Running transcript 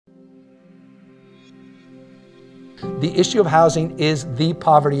The issue of housing is the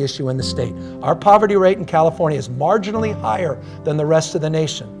poverty issue in the state. Our poverty rate in California is marginally higher than the rest of the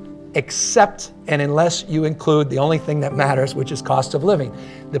nation, except and unless you include the only thing that matters, which is cost of living.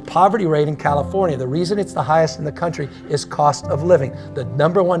 The poverty rate in California, the reason it's the highest in the country is cost of living. The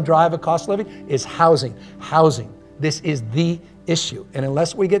 #1 driver of cost of living is housing. Housing. This is the issue. And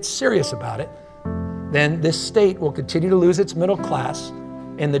unless we get serious about it, then this state will continue to lose its middle class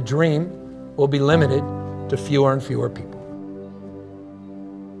and the dream will be limited to fewer and fewer people.